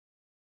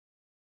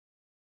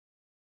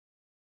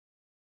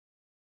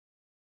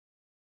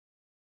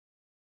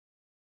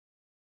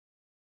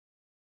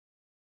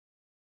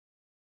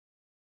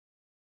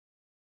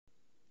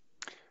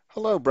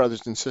Hello,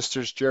 brothers and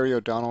sisters. Jerry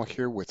O'Donnell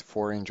here with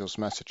Four Angels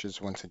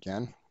Messages once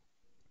again.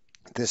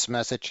 This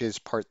message is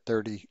part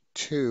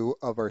 32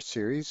 of our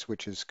series,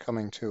 which is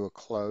coming to a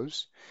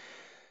close.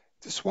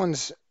 This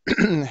one's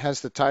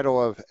has the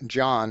title of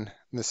John,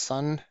 the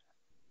Son,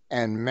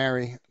 and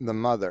Mary, the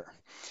Mother.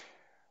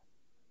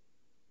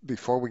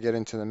 Before we get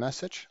into the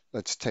message,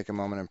 let's take a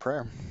moment in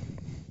prayer.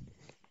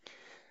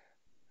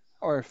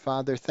 Our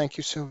Father, thank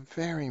you so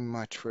very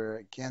much for,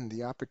 again,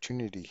 the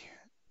opportunity,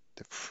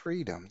 the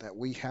freedom that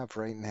we have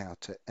right now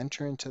to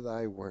enter into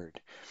thy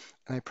word.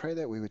 And I pray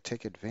that we would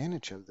take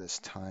advantage of this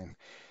time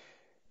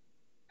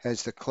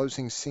as the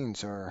closing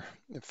scenes are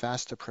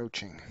fast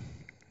approaching,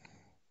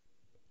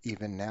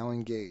 even now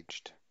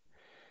engaged.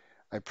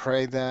 I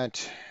pray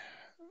that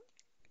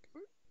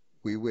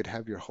we would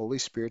have your Holy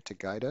Spirit to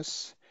guide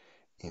us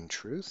in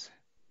truth,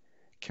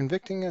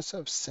 convicting us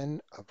of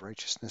sin, of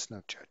righteousness, and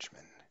of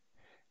judgment.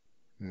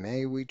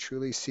 May we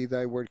truly see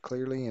thy word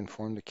clearly and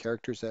form the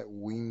characters that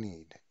we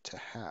need to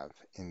have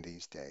in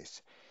these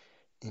days.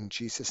 In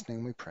Jesus'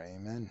 name we pray,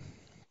 amen.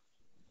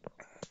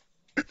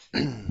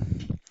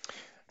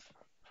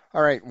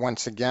 All right,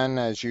 once again,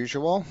 as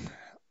usual,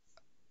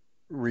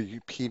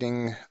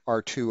 repeating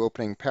our two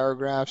opening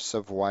paragraphs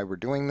of why we're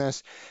doing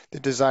this. The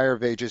Desire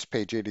of Ages,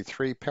 page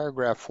 83,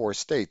 paragraph 4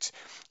 states,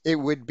 "It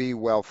would be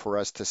well for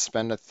us to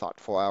spend a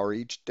thoughtful hour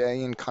each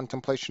day in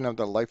contemplation of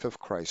the life of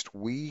Christ.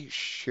 We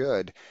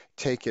should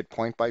take it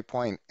point by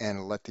point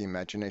and let the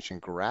imagination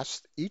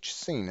grasp each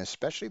scene,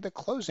 especially the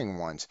closing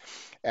ones.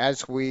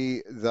 As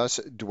we thus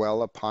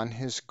dwell upon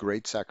his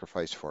great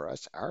sacrifice for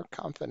us, our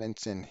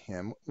confidence in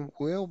him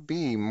will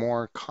be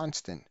more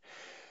constant.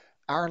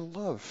 Our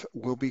love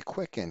will be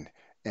quickened,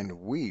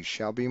 and we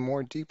shall be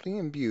more deeply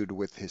imbued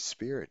with his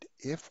Spirit.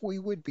 If we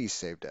would be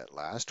saved at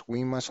last,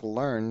 we must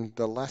learn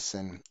the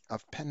lesson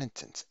of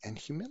penitence and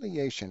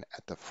humiliation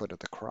at the foot of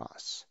the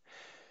cross."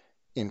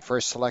 In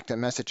First Selected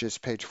Messages,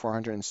 page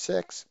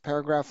 406,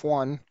 paragraph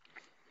 1,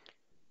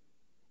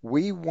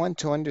 "We want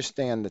to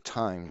understand the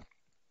time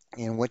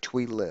in which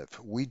we live.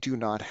 We do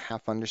not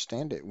half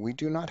understand it. We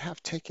do not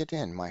half take it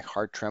in. My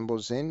heart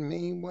trembles in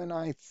me when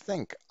I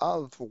think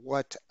of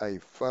what a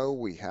foe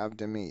we have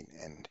to meet,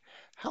 and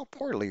how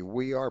poorly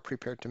we are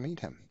prepared to meet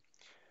him.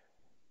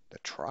 The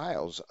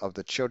trials of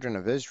the children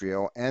of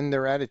Israel and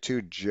their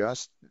attitude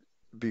just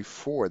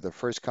before the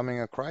first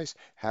coming of Christ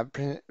have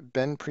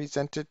been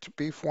presented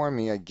before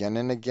me again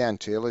and again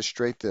to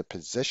illustrate the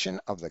position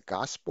of the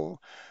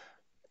gospel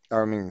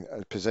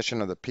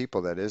position of the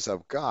people, that is,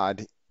 of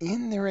God,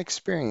 in their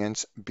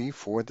experience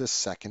before the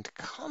second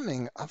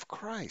coming of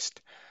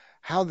Christ.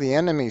 How the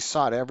enemy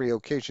sought every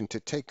occasion to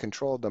take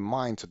control of the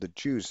minds of the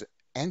Jews,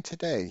 and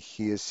today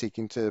he is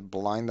seeking to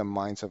blind the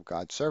minds of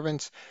God's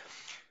servants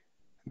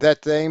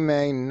that they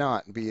may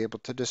not be able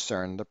to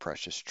discern the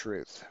precious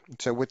truth.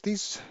 So with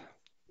these,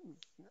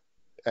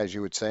 as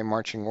you would say,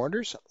 marching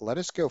orders, let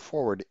us go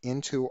forward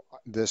into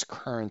this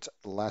current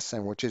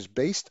lesson, which is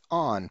based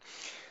on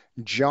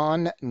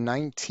John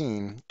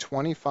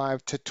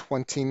 19:25 to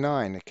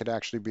 29. It could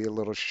actually be a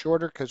little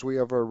shorter because we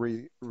have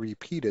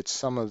repeated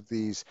some of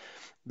this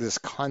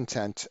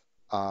content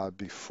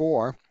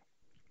before,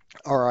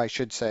 or I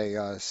should say,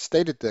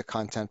 stated the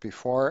content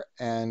before,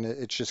 and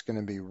it's just going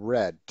to be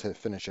read to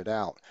finish it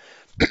out.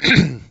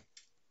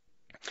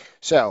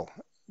 So,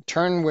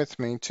 turn with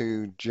me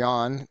to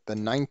John, the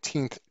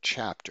 19th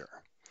chapter.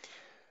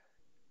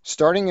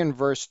 Starting in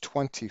verse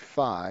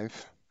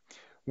 25,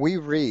 we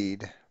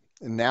read,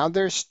 "Now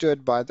there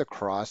stood by the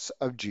cross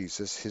of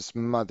Jesus his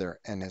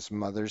mother and his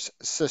mother's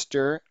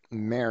sister,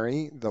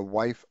 Mary, the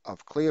wife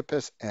of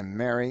Cleopas, and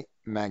Mary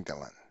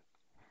Magdalene.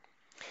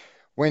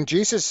 When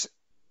Jesus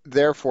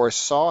therefore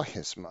saw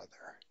his mother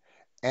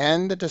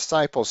and the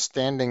disciples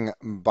standing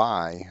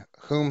by,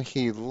 whom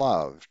he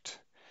loved,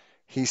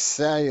 he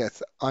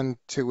saith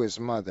unto his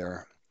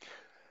mother,"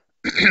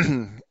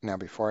 now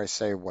before I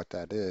say what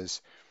that is,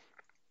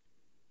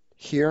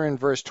 here in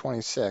verse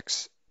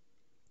 26,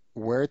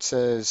 where it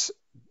says,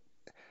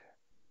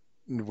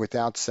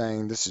 without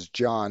saying this is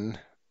John,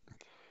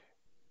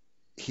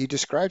 he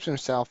describes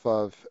himself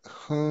of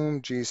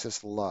whom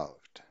Jesus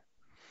loved.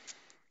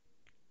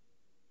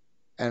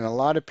 And a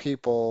lot of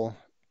people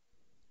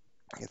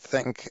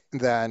think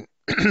that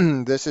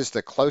this is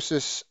the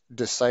closest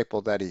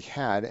disciple that he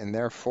had, and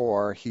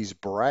therefore he's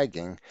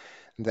bragging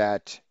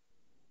that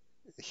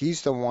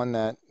he's the one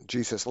that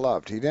Jesus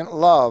loved. He didn't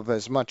love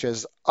as much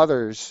as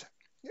others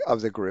of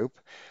the group.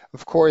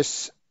 Of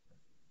course,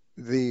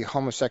 the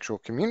homosexual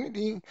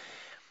community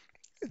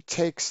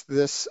takes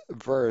this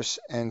verse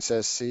and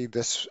says, see,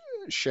 this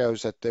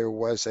shows that there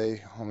was a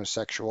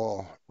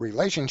homosexual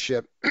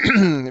relationship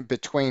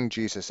between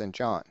Jesus and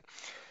John.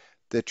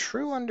 The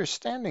true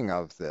understanding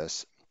of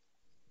this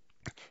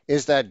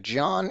is that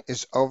John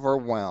is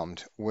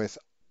overwhelmed with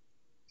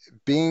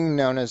being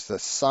known as the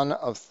son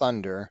of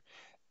thunder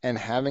and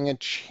having a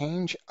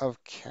change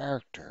of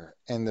character,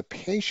 and the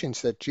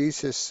patience that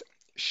Jesus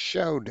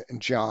showed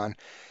John,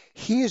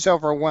 he is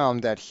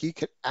overwhelmed that he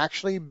could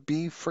actually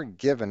be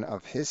forgiven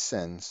of his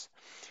sins,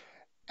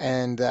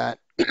 and that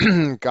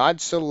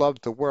God so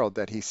loved the world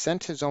that he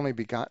sent his only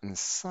begotten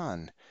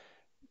Son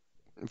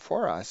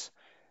for us.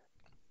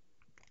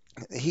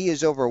 He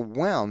is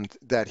overwhelmed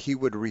that he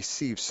would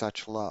receive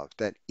such love,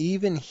 that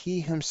even he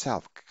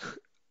himself,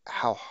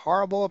 how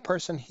horrible a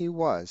person he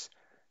was,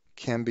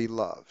 can be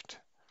loved.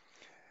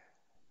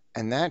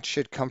 And that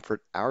should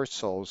comfort our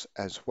souls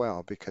as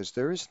well, because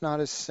there is not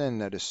a sin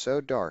that is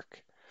so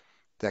dark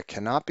that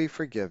cannot be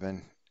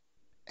forgiven,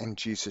 and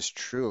Jesus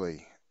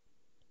truly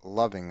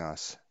loving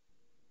us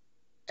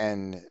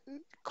and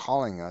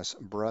calling us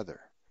brother.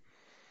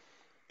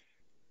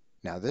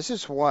 Now, this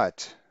is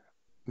what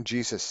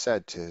Jesus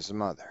said to his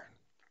mother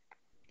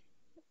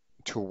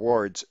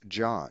towards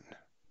John.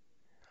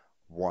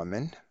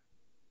 Woman,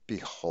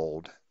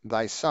 behold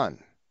thy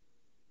son.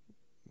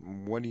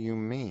 What do you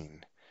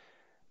mean?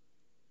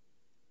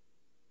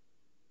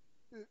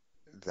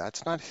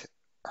 That's not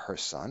her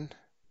son.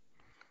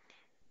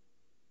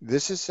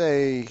 This is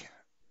a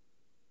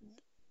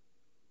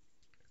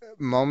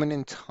moment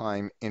in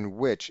time in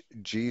which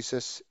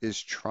Jesus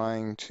is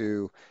trying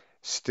to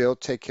still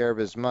take care of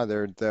his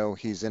mother, though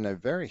he's in a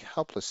very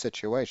helpless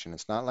situation.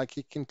 It's not like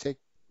he can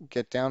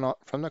get down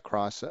from the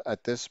cross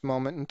at this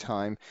moment in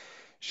time.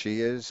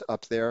 She is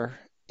up there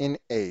in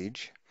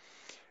age.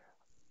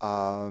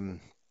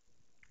 Um,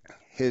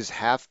 his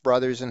half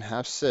brothers and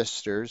half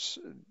sisters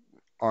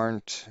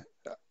aren't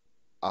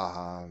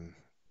um,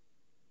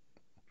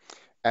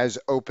 as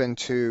open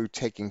to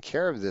taking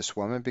care of this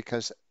woman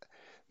because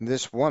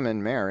this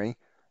woman, Mary,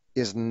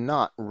 is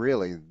not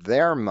really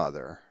their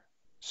mother.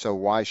 So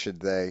why should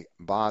they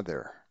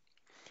bother?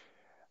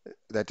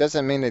 That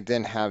doesn't mean they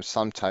didn't have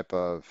some type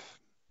of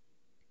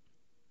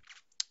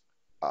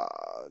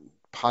uh,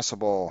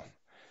 possible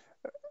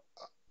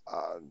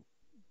uh,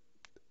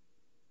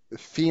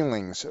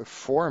 feelings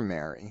for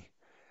Mary.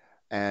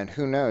 And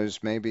who knows,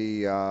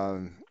 maybe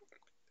um,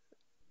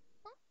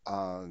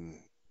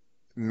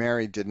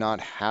 Mary did not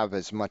have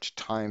as much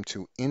time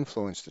to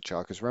influence the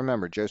child. Because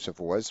remember, Joseph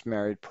was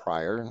married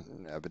prior.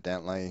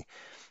 Evidently,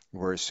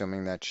 we're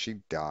assuming that she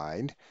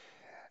died.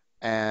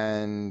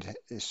 And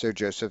so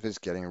Joseph is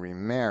getting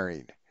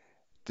remarried.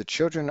 The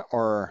children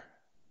are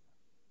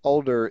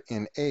older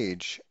in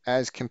age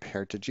as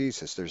compared to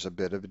Jesus. There's a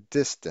bit of a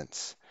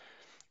distance.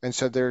 And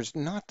so there's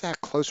not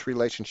that close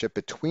relationship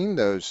between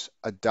those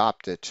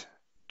adopted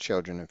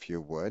children, if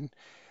you would,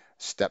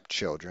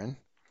 stepchildren,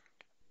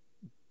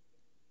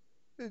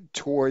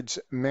 towards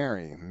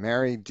Mary.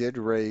 Mary did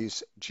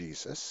raise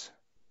Jesus.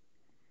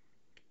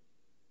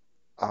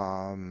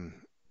 Um,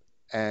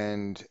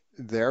 and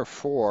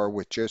therefore,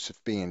 with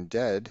Joseph being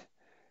dead,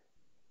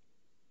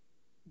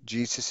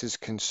 Jesus is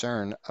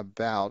concerned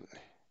about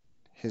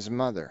his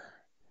mother,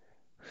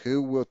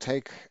 who will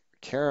take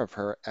care of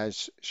her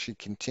as she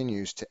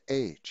continues to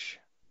age.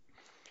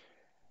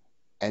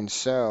 And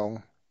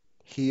so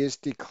he is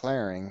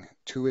declaring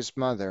to his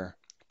mother,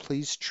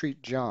 please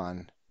treat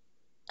John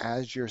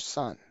as your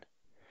son.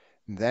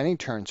 Then he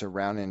turns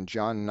around in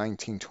John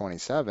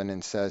 19:27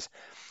 and says,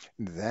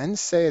 then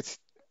saith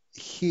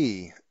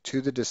he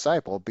to the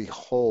disciple,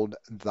 behold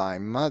thy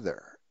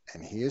mother.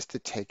 And he is to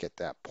take at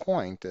that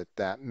point that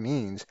that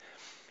means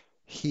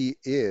he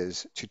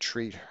is to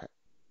treat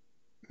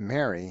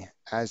Mary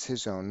as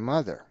his own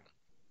mother.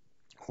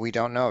 We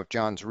don't know if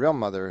John's real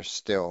mother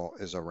still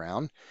is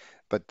around,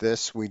 but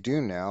this we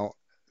do know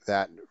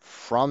that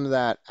from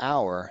that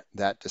hour,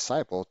 that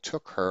disciple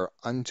took her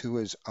unto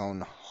his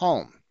own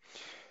home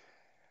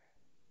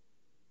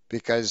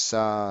because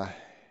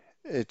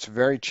it's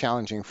very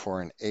challenging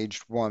for an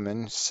aged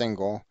woman,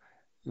 single,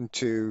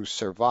 to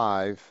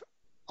survive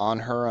on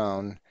her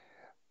own,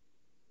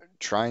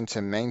 trying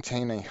to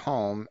maintain a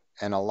home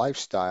and a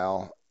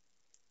lifestyle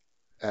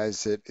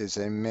as it is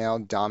a male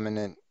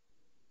dominant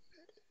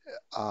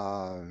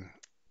uh,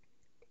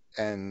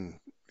 and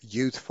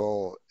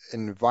youthful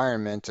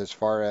environment as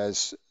far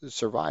as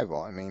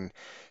survival. I mean,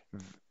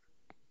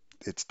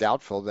 it's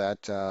doubtful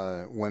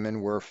that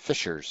women were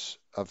fishers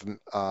of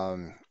uh,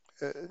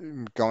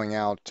 going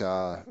out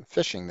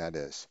fishing, that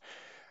is.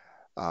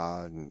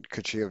 Uh,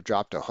 could she have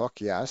dropped a hook?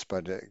 Yes,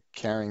 but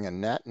carrying a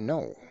net?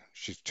 No,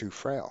 she's too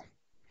frail.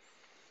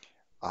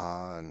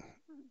 Uh,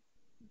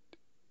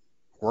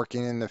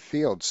 Working in the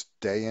fields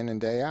day in and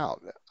day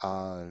out,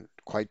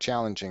 quite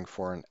challenging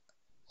for an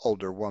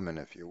older woman,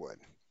 if you would.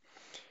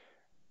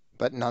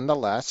 But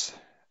nonetheless,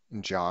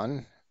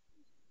 John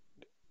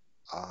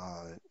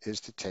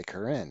is to take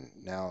her in.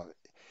 Now,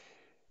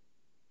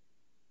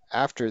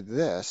 after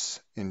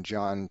this, in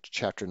John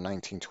chapter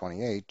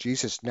 19:28,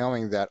 Jesus,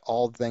 knowing that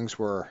all things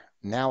were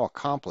now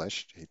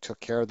accomplished, he took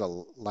care of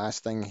the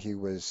last thing he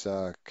was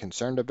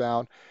concerned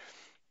about,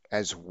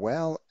 as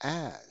well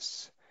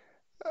as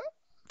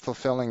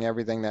fulfilling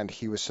everything that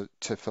he was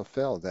to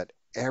fulfill, that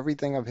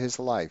everything of his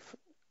life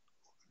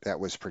that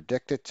was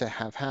predicted to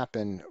have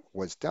happened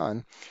was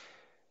done,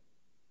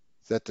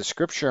 that the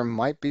scripture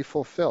might be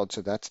fulfilled.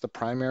 So that's the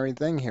primary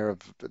thing here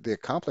of the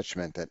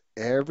accomplishment, that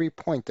every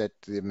point that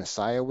the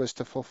Messiah was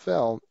to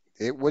fulfill,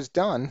 it was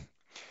done.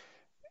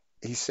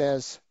 He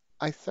says,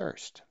 I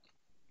thirst.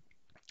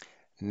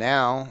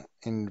 Now,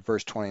 in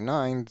verse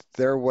 29,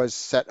 there was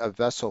set a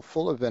vessel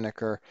full of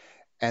vinegar,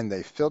 and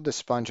they filled the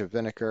sponge of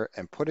vinegar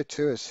and put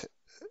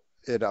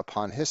it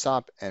upon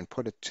hyssop and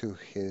put it to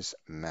his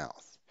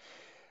mouth.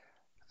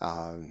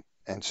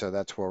 And so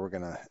that's where we're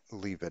going to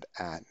leave it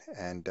at.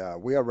 And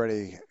we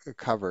already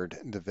covered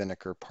the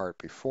vinegar part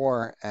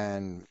before,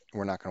 and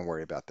we're not going to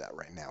worry about that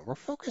right now. We're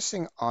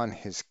focusing on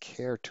his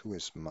care to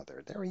his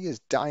mother. There he is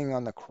dying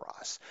on the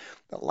cross.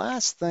 The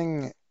last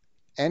thing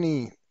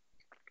any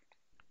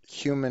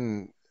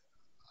human,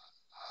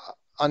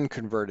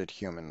 unconverted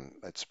human,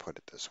 let's put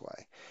it this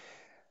way,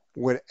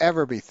 would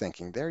ever be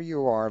thinking, there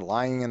you are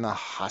lying in the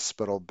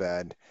hospital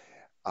bed,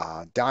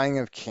 dying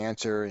of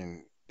cancer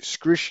in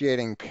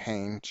excruciating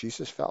pain.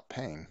 Jesus felt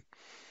pain.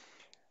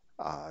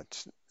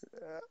 It's,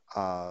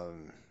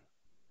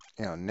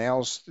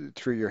 nails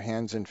through your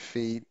hands and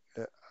feet.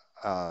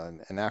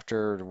 And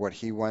after what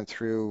he went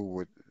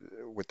through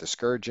with the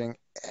scourging,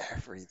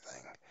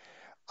 everything.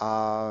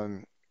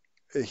 Um,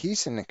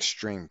 he's in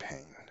extreme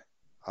pain.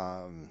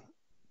 Um,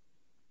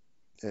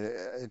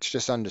 it's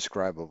just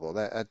undescribable.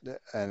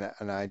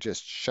 And I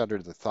just shudder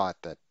the thought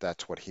that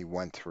that's what he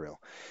went through.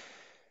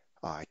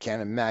 I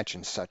can't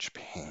imagine such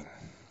pain.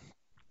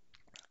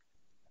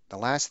 The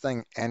last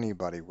thing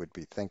anybody would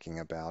be thinking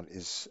about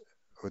is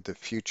the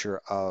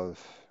future of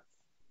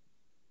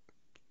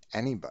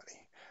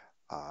anybody.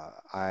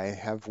 I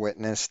have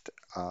witnessed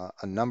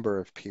a number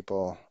of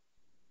people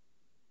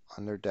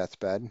on their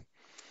deathbed,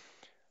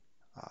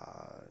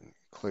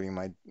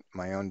 including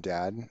my own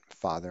dad,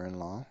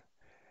 father-in-law,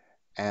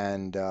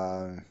 and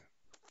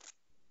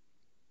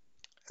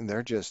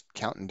they're just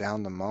counting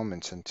down the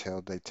moments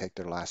until they take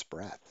their last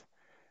breath.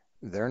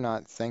 They're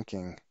not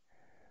thinking.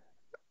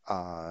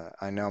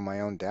 I know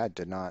my own dad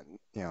did not,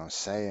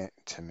 say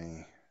to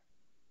me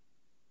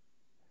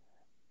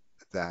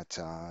that,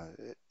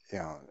 you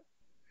know,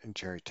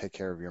 Jerry, take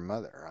care of your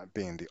mother,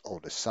 being the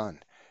oldest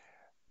son,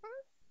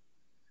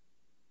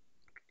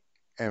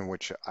 and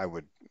which I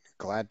would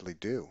gladly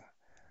do.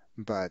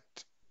 But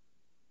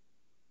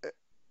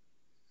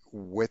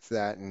with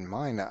that in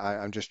mind,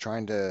 I'm just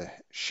trying to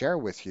share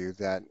with you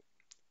that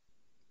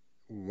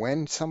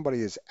when somebody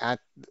is at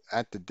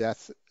the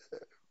death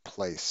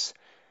place,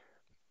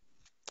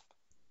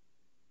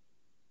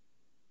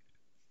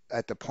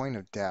 at the point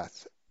of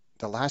death,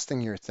 the last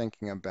thing you're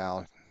thinking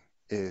about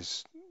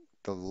is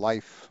the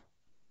life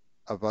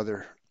of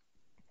other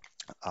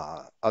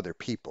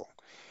people,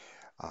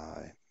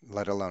 uh,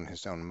 let alone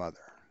his own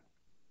mother.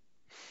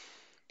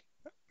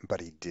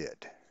 But he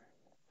did.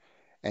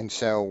 And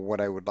so,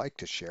 what I would like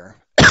to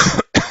share,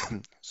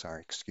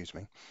 sorry, excuse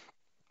me,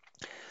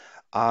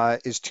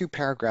 is two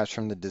paragraphs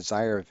from The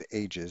Desire of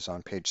Ages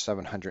on page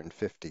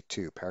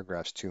 752,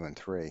 paragraphs 2 and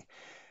 3,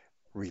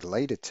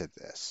 related to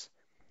this.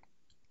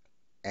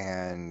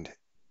 And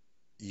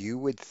you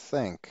would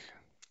think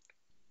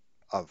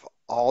of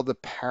all the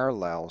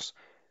parallels,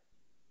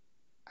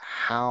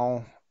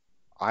 how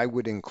I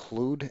would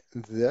include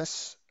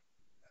this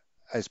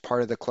as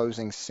part of the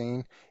closing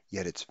scene,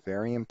 yet it's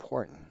very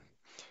important.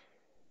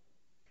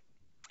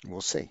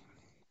 We'll see.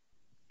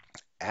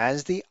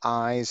 As the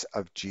eyes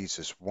of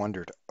Jesus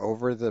wandered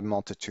over the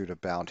multitude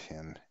about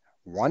him,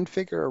 one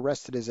figure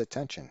arrested his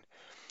attention.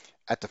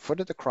 At the foot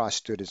of the cross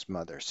stood his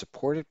mother,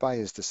 supported by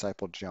his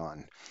disciple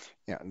John.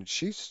 And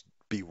she's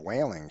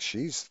bewailing.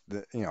 She's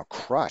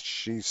crushed.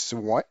 She's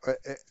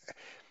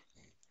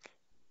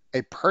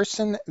a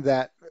person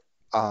that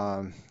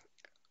um,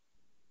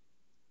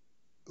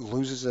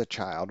 loses a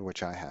child,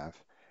 which I have,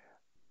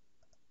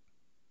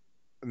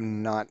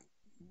 not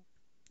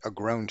a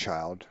grown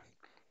child,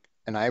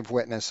 and I've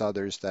witnessed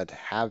others that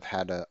have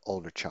had an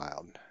older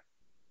child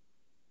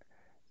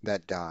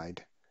that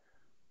died.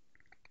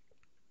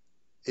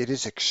 It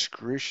is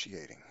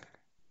excruciating.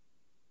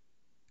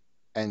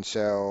 And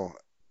so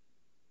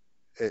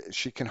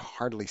she can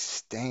hardly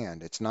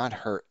stand. It's not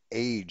her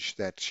age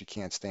that she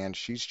can't stand.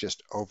 She's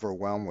just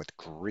overwhelmed with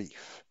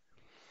grief.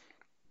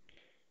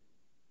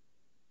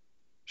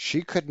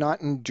 She could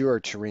not endure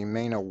to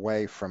remain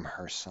away from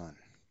her son.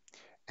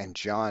 And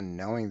John,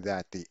 knowing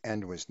that the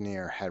end was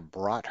near, had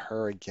brought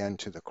her again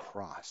to the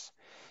cross.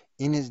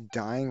 In his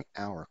dying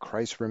hour,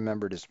 Christ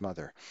remembered his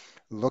mother,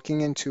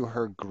 looking into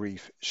her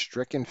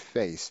grief-stricken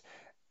face,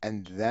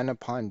 and then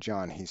upon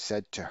John he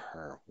said to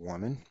her,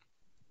 Woman,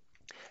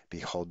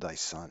 behold thy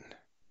son.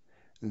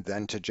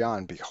 Then to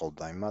John, Behold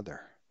thy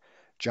mother.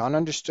 John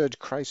understood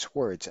Christ's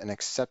words and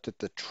accepted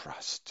the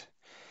trust.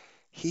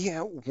 He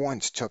at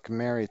once took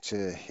Mary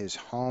to his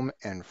home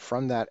and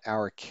from that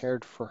hour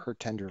cared for her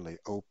tenderly.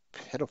 O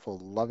pitiful,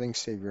 loving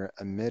Savior,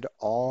 amid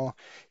all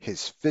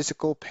his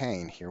physical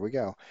pain, here we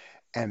go,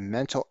 and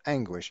mental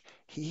anguish,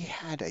 he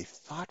had a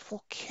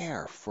thoughtful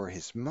care for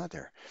his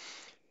mother.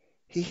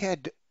 He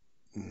had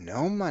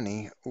no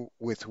money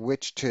with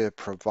which to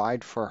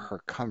provide for her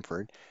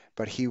comfort,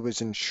 but he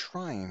was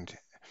enshrined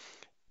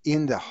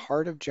in the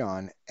heart of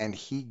John, and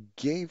he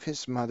gave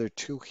his mother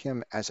to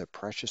him as a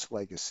precious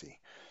legacy.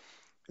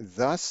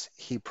 Thus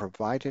he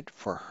provided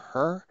for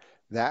her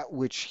that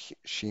which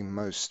she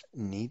most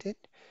needed,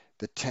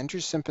 the tender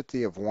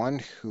sympathy of one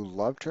who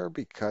loved her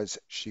because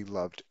she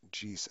loved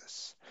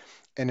Jesus.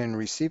 And in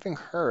receiving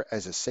her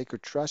as a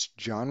sacred trust,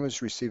 John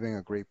was receiving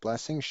a great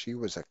blessing. She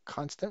was a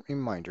constant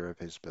reminder of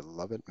his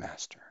beloved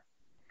master.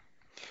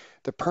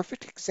 The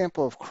perfect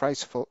example of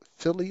Christ's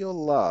filial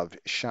love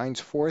shines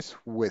forth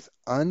with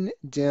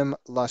undimmed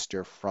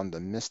luster from the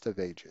mist of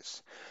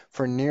ages.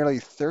 For nearly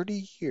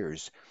 30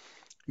 years,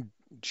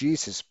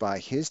 Jesus, by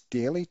his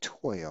daily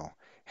toil,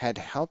 had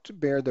helped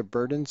bear the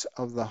burdens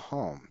of the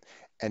home,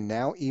 and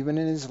now, even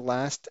in his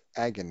last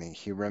agony,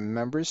 he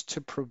remembers to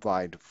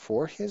provide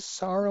for his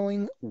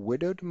sorrowing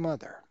widowed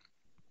mother.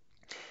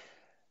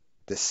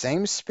 The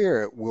same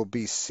spirit will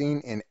be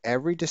seen in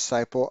every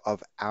disciple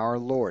of our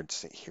Lord.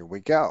 See, here we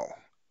go.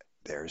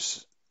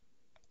 There's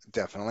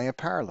definitely a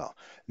parallel.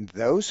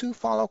 Those who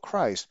follow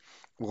Christ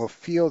will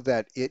feel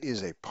that it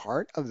is a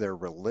part of their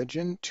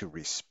religion to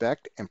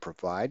respect and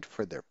provide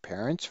for their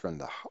parents from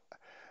the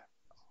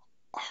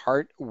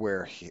heart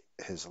where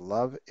his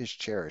love is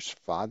cherished.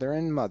 Father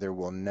and mother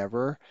will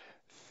never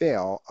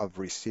fail of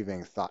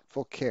receiving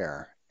thoughtful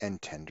care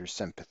and tender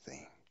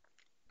sympathy.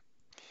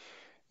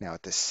 Now,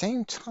 at the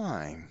same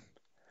time,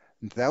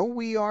 though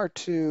we are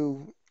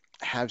to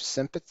have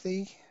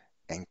sympathy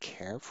and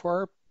care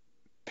for our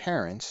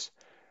parents,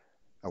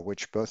 of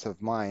which both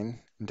of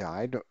mine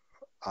died,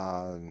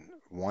 uh,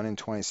 one in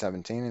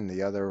 2017 and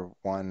the other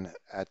one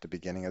at the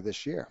beginning of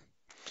this year,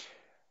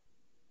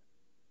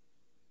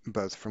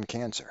 both from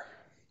cancer.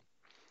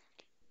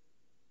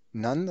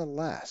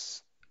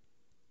 Nonetheless,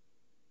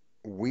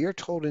 we are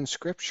told in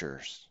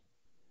scriptures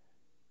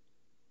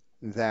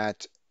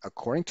that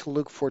according to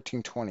Luke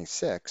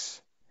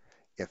 14:26,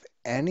 if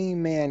any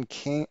man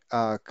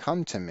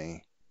come to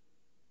me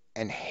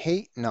and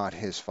hate not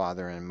his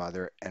father and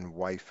mother and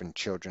wife and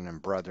children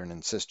and brethren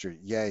and sister,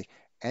 yea,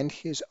 and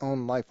his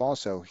own life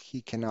also,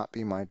 he cannot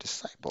be my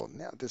disciple.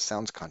 Now, this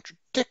sounds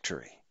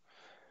contradictory.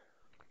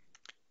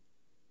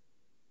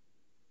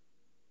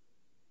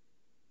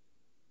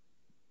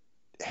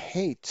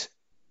 Hate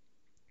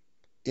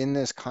in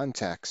this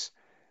context,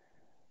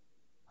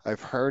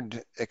 I've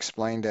heard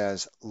explained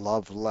as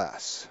love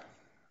less.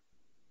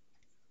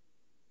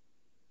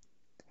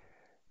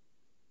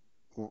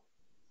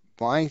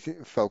 My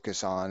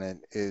focus on it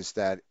is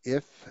that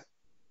if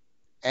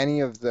any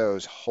of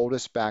those hold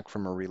us back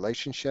from a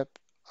relationship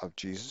of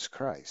Jesus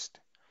Christ,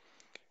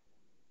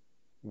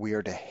 we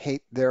are to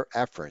hate their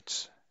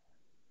efforts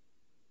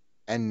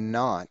and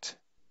not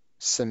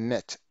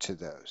submit to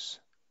those.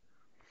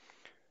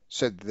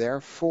 So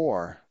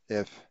therefore,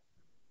 if,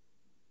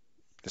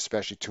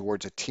 especially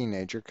towards a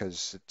teenager,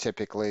 because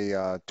typically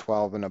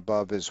 12 and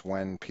above is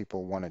when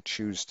people want to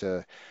choose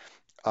to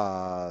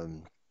uh,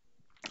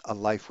 a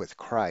life with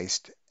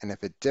Christ, and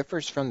if it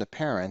differs from the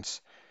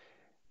parents,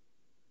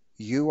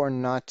 you are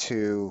not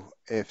to,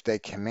 if they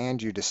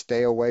command you to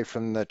stay away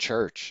from the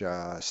church,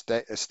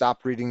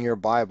 stop reading your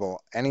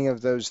Bible, any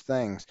of those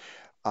things,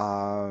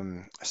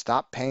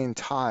 stop paying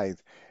tithe,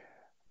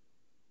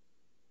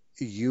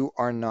 you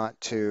are not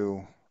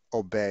to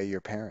obey your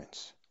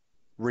parents.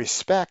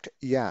 Respect,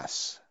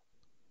 yes.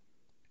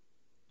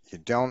 You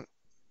don't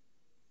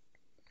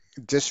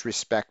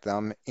disrespect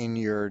them in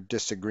your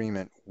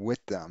disagreement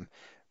with them,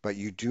 but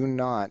you do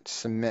not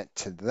submit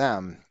to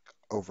them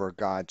over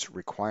God's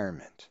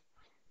requirement.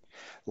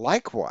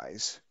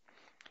 Likewise,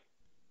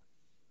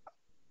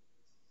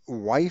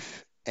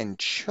 wife and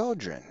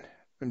children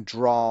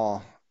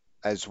draw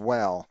as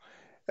well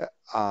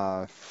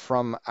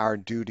from our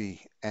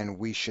duty, and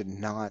we should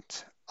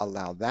not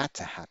allow that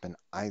to happen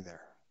either.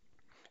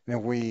 And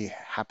if we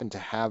happen to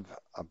have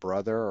a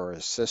brother or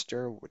a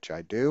sister, which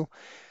I do,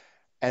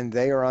 and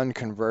they are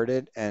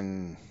unconverted,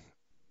 and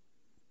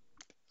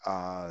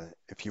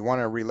if you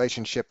want a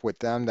relationship with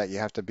them, that you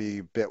have to be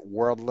a bit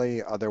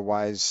worldly,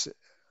 otherwise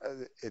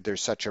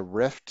there's such a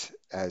rift,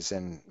 as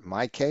in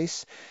my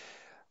case,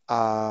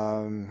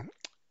 um,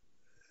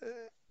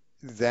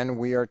 then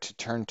we are to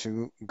turn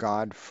to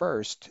God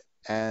first,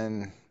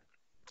 and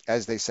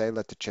as they say,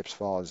 let the chips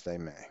fall as they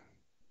may.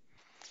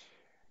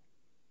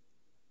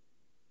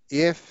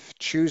 If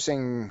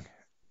choosing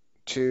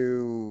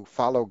to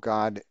follow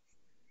God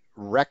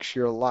wrecks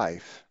your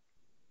life,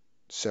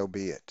 so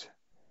be it.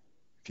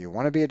 If you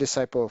want to be a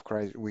disciple of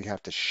Christ, we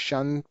have to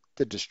shun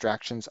the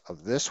distractions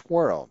of this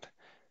world.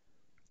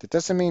 That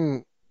doesn't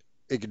mean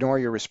ignore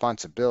your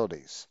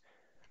responsibilities.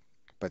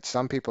 But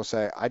some people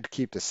say, I'd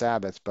keep the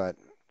Sabbath, but,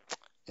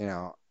 you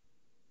know,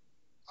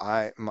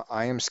 I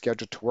am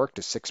scheduled to work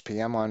to 6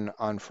 p.m.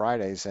 on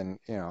Fridays, and,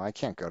 you know, I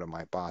can't go to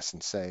my boss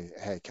and say,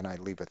 hey, can I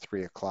leave at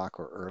 3 o'clock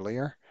or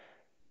earlier?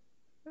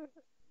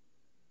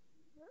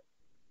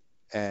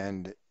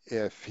 And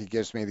if he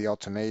gives me the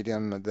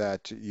ultimatum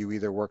that you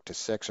either work to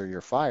 6 or you're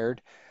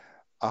fired,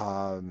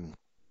 um,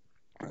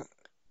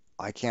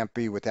 I can't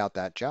be without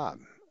that job.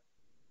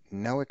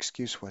 No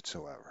excuse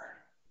whatsoever.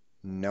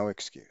 No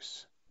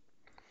excuse.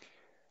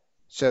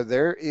 So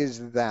there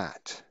is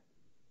that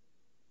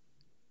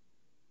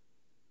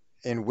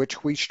in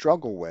which we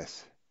struggle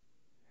with,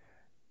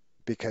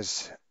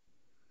 because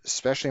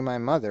especially my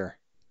mother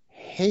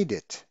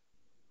hated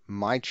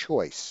my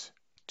choice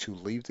to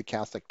leave the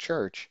Catholic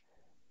Church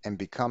and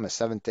become a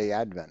Seventh-day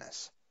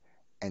Adventist.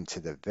 And to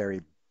the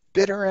very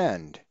bitter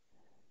end,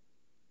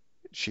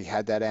 she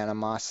had that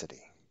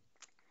animosity.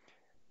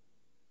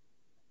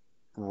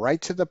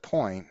 Right to the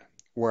point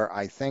where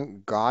I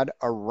think God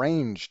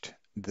arranged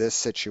this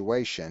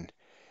situation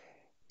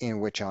in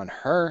which on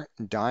her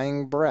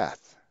dying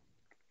breath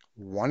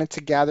wanted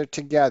to gather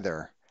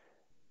together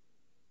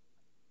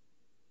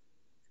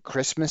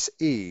Christmas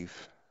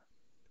Eve,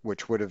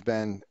 which would have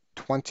been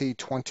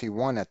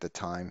 2021 at the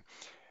time,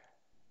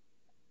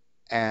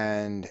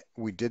 and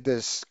we did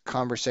this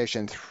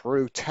conversation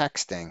through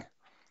texting.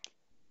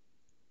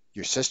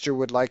 Your sister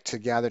would like to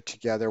gather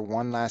together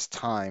one last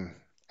time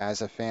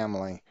as a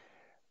family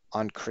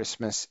on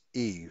Christmas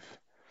Eve.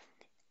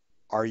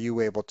 Are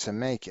you able to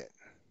make it?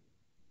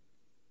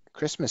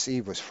 Christmas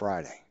Eve was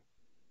Friday.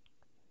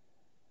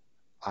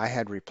 I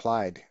had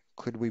replied,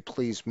 could we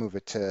please move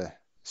it to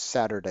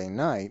Saturday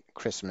night,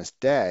 Christmas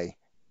Day,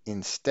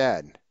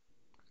 instead?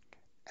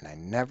 And I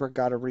never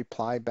got a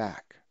reply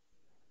back.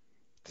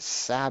 The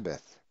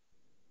Sabbath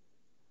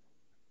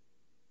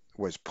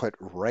was put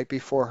right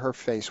before her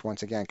face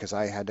once again, because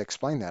I had to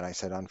explain that. I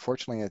said,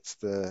 unfortunately, it's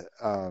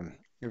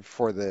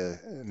for the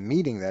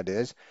meeting, that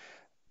is,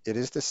 it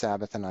is the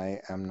Sabbath, and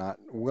I am not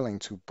willing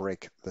to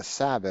break the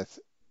Sabbath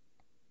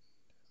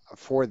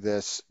for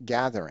this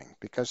gathering,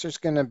 because there's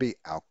going to be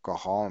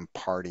alcohol and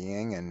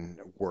partying and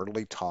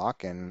worldly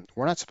talk, and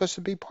we're not supposed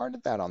to be part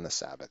of that on the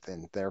Sabbath.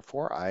 And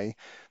therefore, I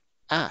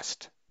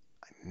asked.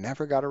 I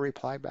never got a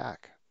reply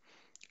back.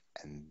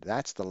 And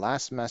that's the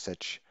last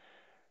message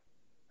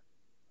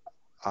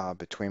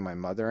between my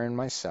mother and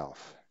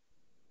myself.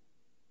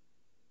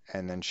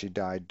 And then she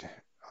died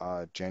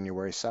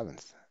January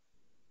 7th.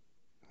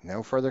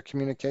 No further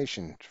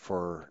communication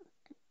for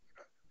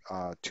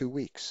 2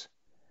 weeks.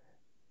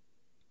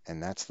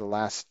 And that's the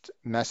last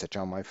message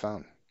on my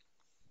phone.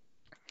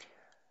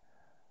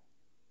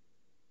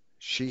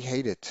 She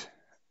hated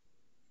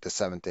the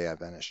Seventh-day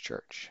Adventist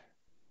Church.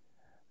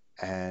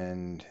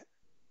 And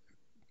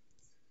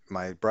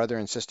my brother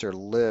and sister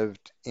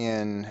lived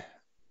in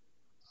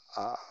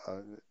uh,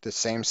 the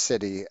same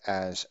city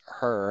as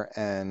her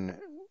and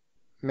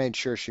made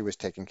sure she was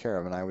taken care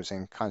of. And I was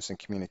in constant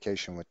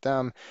communication with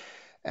them,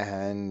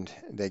 and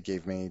they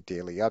gave me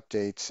daily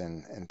updates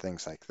and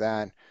things like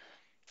that,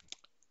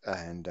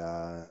 and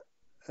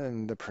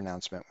the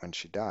pronouncement when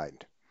she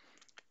died.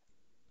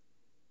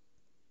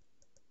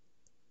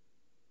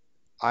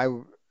 I,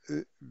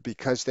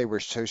 because they were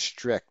so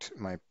strict,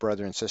 my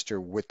brother and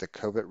sister, with the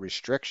COVID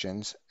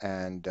restrictions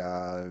and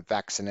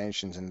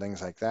vaccinations and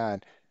things like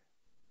that,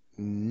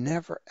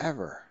 never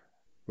ever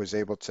was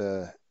able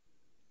to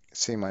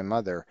see my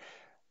mother.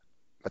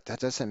 But that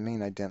doesn't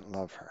mean I didn't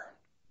love her.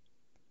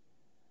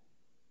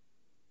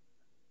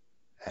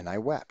 And I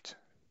wept.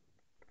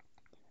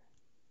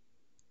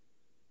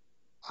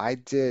 I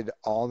did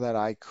all that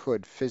I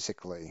could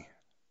physically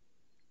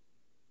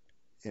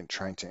in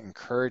trying to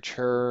encourage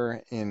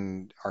her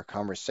in our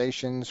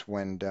conversations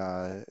when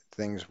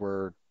things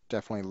were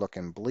definitely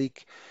looking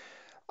bleak,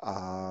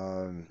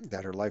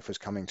 that her life was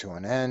coming to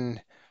an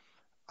end.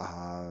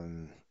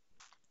 Um,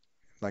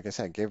 like I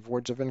said, give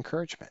words of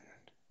encouragement.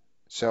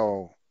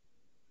 So,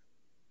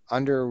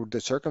 under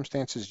the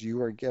circumstances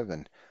you are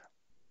given,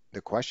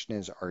 the question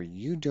is, are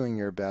you doing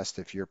your best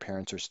if your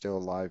parents are still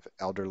alive,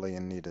 elderly,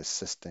 and need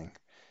assisting?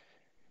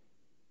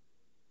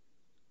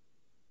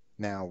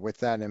 Now, with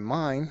that in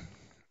mind,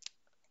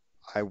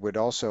 I would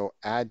also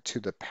add to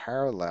the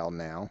parallel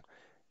now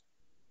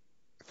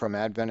from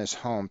Adventist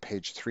Home,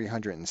 page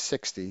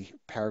 360,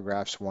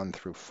 paragraphs 1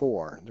 through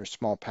 4. There's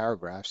small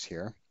paragraphs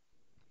here,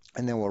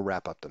 and then we'll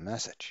wrap up the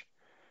message.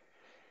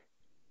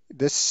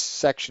 This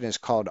section is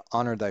called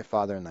Honor Thy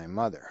Father and Thy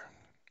Mother.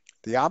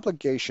 The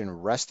obligation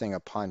resting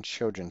upon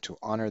children to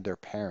honor their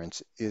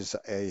parents is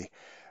of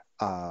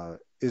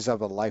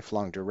a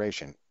lifelong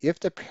duration. If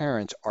the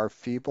parents are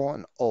feeble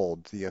and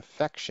old, the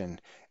affection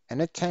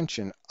and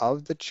attention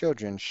of the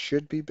children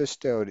should be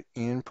bestowed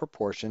in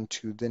proportion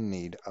to the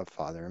need of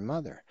father and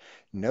mother.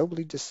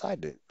 Nobly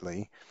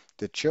decidedly,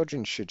 the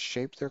children should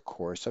shape their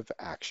course of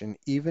action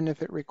even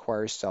if it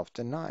requires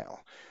self-denial,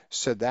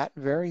 so that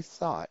very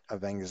thought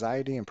of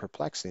anxiety and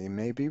perplexity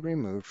may be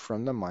removed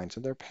from the minds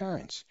of their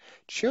parents.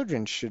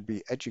 Children should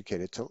be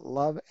educated to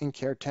love and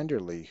care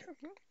tenderly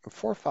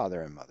for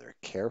father and mother.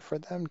 Care for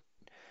them,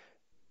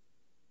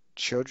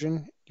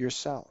 children,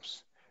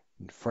 yourselves.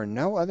 For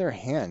no other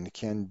hand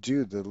can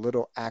do the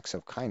little acts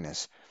of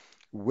kindness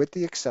with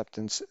the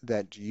acceptance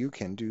that you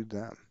can do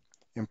them.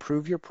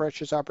 Improve your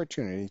precious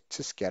opportunity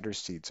to scatter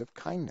seeds of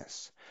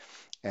kindness.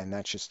 And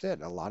that's just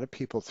it. A lot of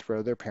people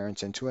throw their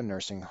parents into a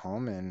nursing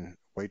home and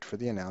wait for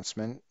the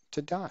announcement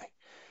to die.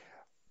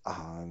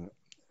 Um,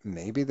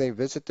 Maybe they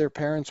visit their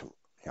parents,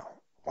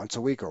 once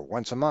a week or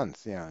once a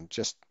month,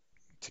 just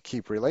to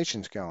keep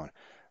relations going.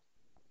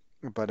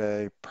 But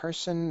a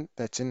person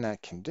that's in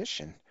that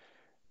condition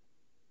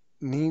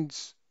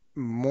needs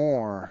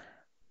more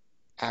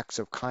acts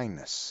of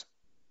kindness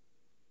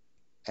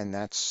And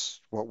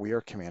that's what we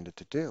are commanded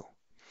to do.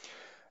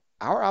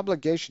 Our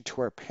obligation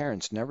to our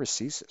parents never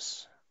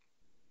ceases.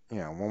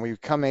 When we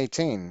become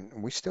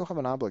 18, we still have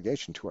an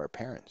obligation to our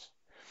parents.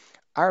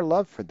 Our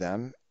love for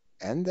them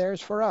and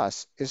theirs for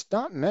us is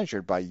not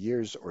measured by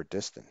years or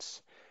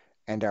distance,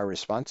 and our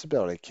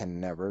responsibility can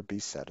never be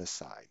set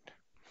aside.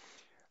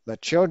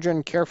 Let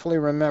children carefully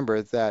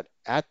remember that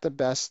at the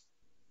best,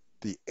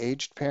 the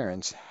aged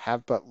parents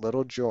have but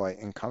little joy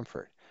and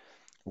comfort.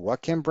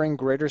 What can bring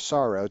greater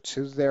sorrow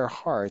to their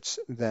hearts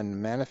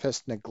than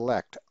manifest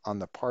neglect on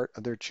the part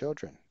of their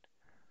children?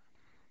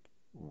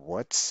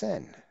 What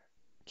sin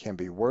can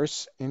be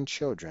worse in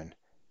children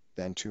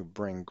than to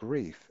bring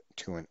grief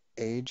to an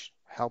aged,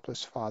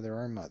 helpless father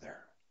or mother?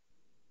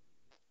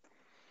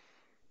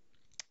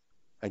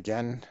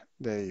 Again,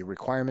 the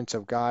requirements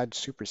of God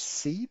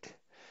supersede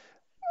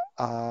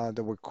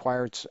the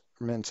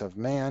requirements of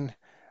man,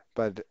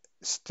 but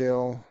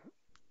still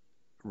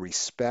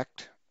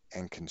respect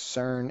and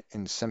concern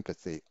and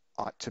sympathy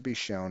ought to be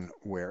shown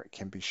where it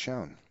can be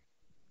shown.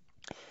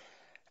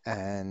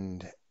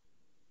 And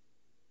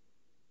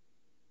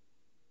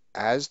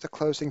as the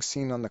closing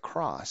scene on the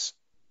cross,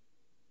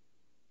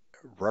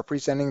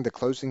 representing the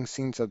closing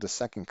scenes of the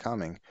second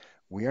coming,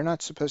 we are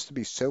not supposed to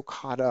be so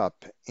caught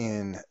up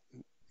in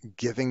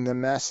giving the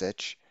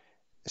message,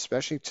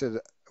 especially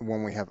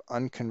when we have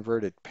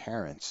unconverted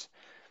parents,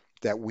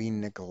 that we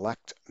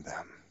neglect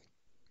them.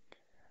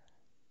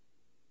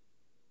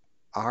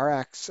 Our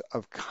acts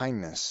of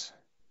kindness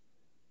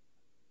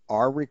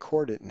are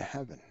recorded in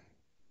heaven,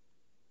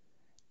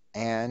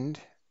 and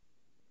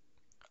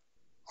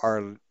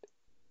our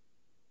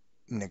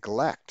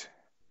neglect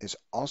is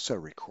also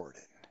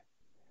recorded.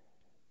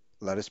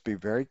 Let us be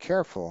very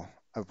careful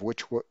of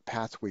which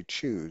path we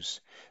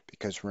choose,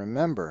 because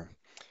remember,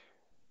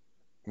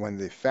 when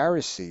the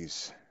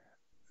Pharisees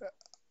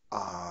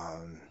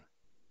um,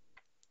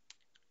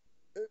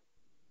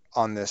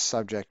 on this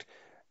subject,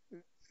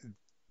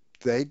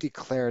 they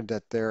declared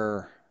that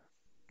their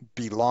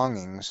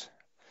belongings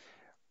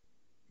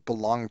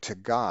belonged to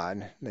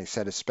God. They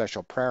said a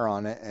special prayer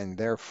on it, and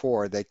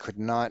therefore they could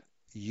not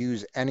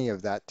use any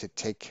of that to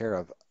take care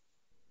of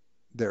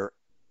their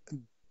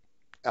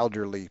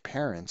elderly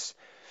parents.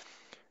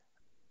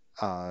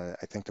 I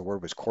think the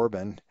word was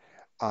Corbin.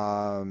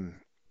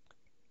 Um,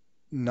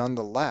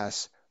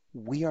 Nonetheless,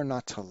 we are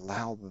not to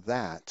allow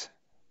that,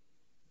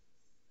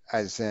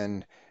 as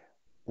in,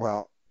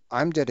 well,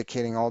 I'm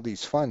dedicating all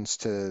these funds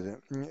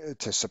to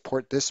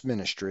support this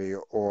ministry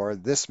or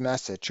this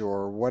message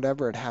or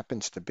whatever it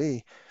happens to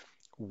be.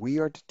 We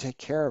are to take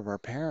care of our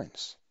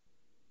parents.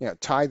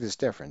 Tithe is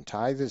different.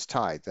 Tithe is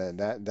tithe.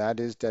 That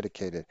is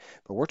dedicated.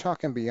 But we're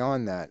talking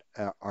beyond that.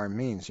 Our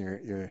means.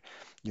 You're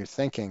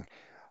thinking,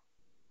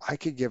 I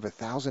could give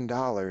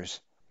 $1,000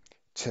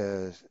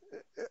 to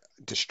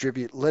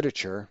distribute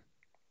literature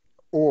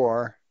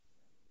or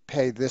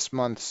pay this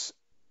month's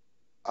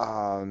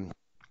um,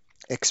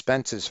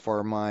 expenses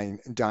for my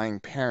dying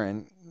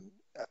parent,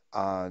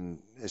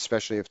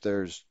 especially if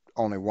there's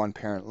only one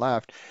parent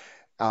left,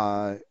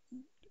 uh,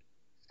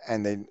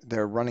 and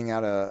they're running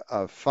out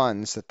of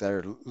funds that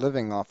they're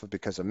living off of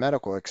because of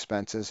medical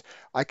expenses.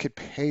 I could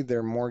pay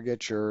their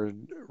mortgage or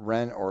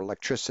rent or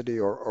electricity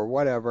or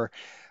whatever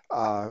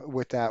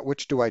with that.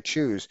 Which do I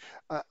choose?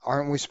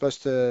 Aren't we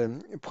supposed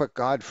to put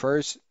God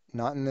first?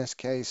 Not in this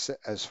case,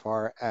 as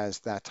far as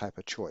that type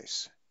of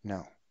choice.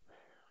 No,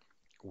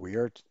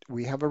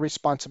 we have a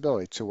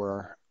responsibility to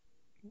our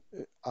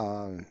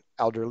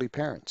elderly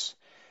parents,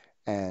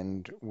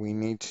 and we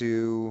need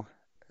to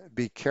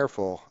be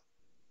careful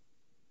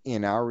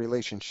in our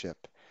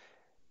relationship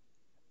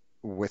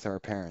with our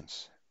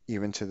parents,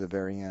 even to the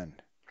very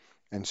end.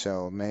 And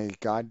so may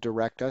God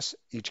direct us.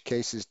 Each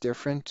case is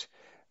different,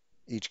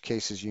 each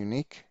case is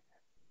unique.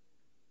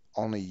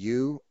 Only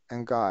you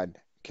and God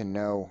can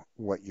know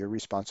what your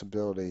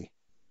responsibility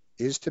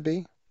is to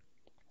be,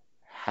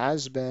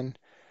 has been,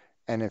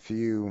 and if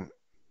you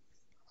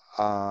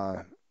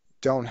uh,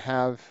 don't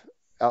have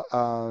uh,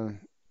 uh,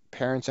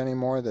 parents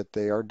anymore, that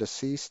they are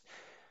deceased,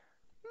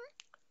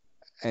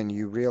 and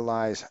you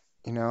realize,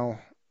 you know,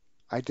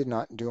 I did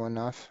not do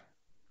enough,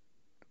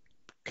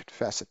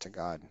 confess it to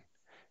God.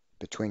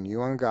 Between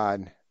you and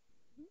God,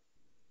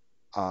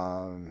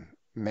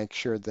 make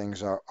sure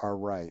things are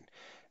right.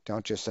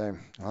 Don't just say,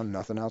 "Oh,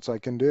 nothing else I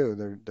can do.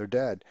 They're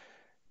dead."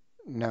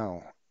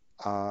 No.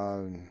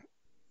 Um,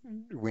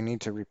 we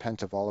need to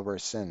repent of all of our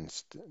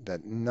sins,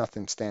 that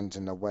nothing stands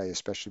in the way,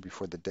 especially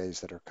before the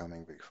days that are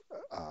coming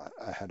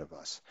ahead of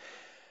us.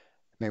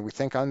 May we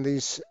think on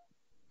these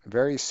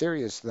very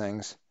serious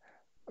things,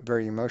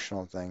 very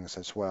emotional things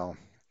as well.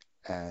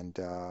 And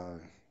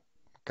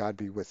God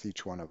be with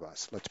each one of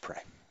us. Let's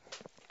pray.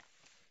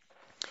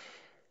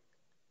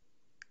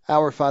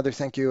 Our Father,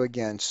 thank you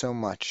again so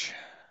much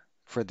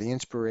for the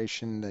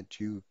inspiration that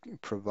you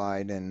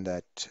provide, and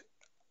that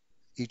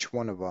each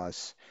one of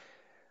us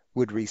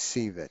would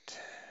receive it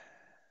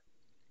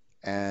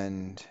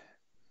and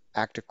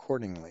act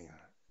accordingly,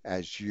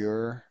 as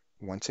your,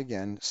 once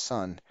again,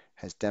 Son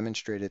has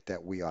demonstrated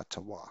that we ought to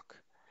walk.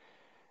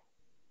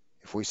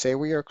 If we say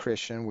we are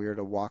Christian, we are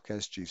to walk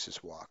as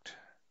Jesus walked,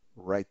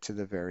 right to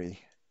the very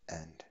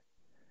end.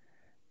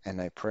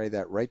 And I pray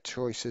that right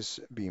choices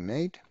be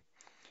made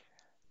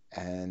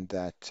and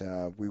that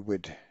we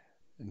would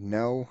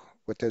know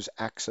what those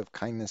acts of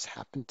kindness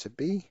happen to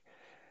be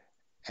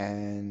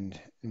and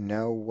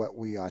know what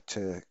we ought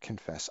to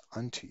confess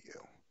unto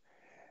you.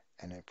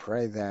 And I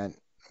pray that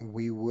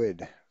we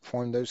would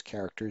form those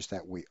characters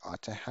that we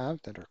ought to have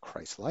that are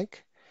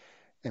Christ-like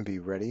and be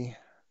ready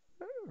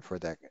for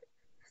that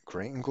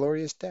great and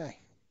glorious day.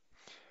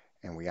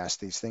 And we ask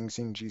these things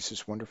in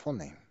Jesus' wonderful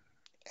name.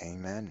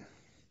 Amen.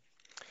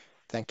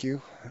 Thank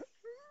you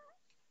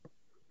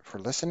for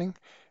listening.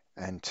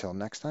 Until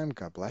next time,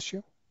 God bless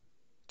you.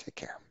 Take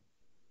care.